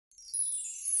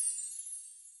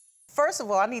first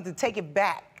of all, I need to take it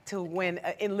back to when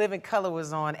In Living Color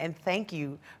was on, and thank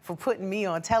you for putting me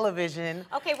on television.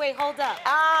 Okay, wait, hold up.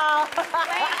 I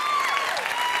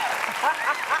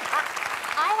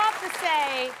have to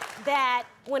say that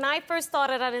when I first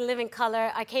started out in Living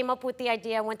Color, I came up with the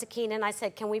idea. I went to Keenan. I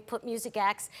said, can we put music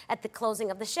acts at the closing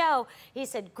of the show? He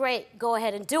said, great, go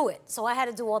ahead and do it. So I had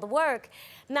to do all the work.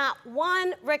 Not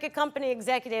one record company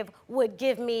executive would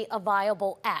give me a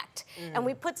viable act. And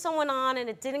we put someone on, and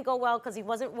it didn't go well because he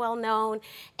wasn't well known.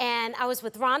 And I was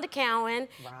with Rhonda Cowan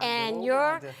and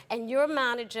your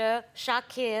manager, Shaq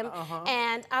Kim.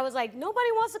 And I was like,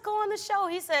 nobody wants to go on the show.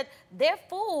 He said, they're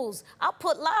fools. I'll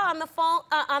put La on the phone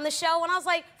on the show. And I was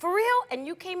like, for real? And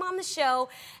you came on the show.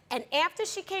 And after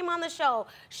she came on the show,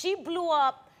 she blew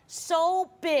up so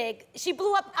big. She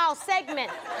blew up our segment.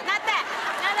 Not that.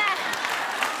 Not that.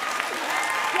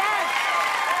 Yes.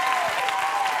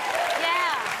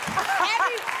 Yeah.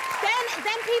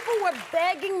 Then people were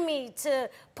begging me to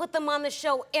put them on the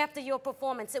show after your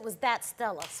performance. It was that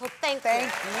stellar. So thank you.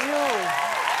 Thank you.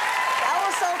 That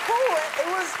was so cool.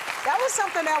 That was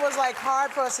something that was like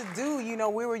hard for us to do. You know,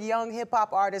 we were young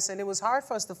hip-hop artists, and it was hard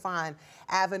for us to find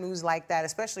avenues like that,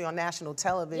 especially on national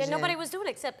television. Yeah, nobody was doing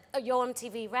it except your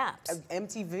MTV Raps.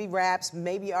 MTV Raps,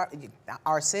 maybe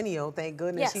Arsenio, thank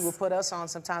goodness he would put us on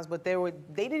sometimes, but they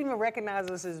didn't even recognize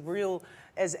us as real,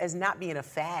 as not being a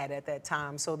fad at that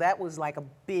time. So that was like a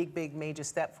big, big major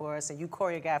step for us. And you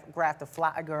choreographed the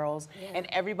Fly Girls, and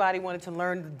everybody wanted to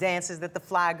learn the dances that the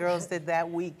Fly Girls did that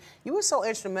week. You were so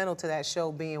instrumental to that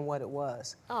show being what it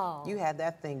was. Oh. You had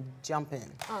that thing jumping.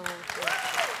 Oh.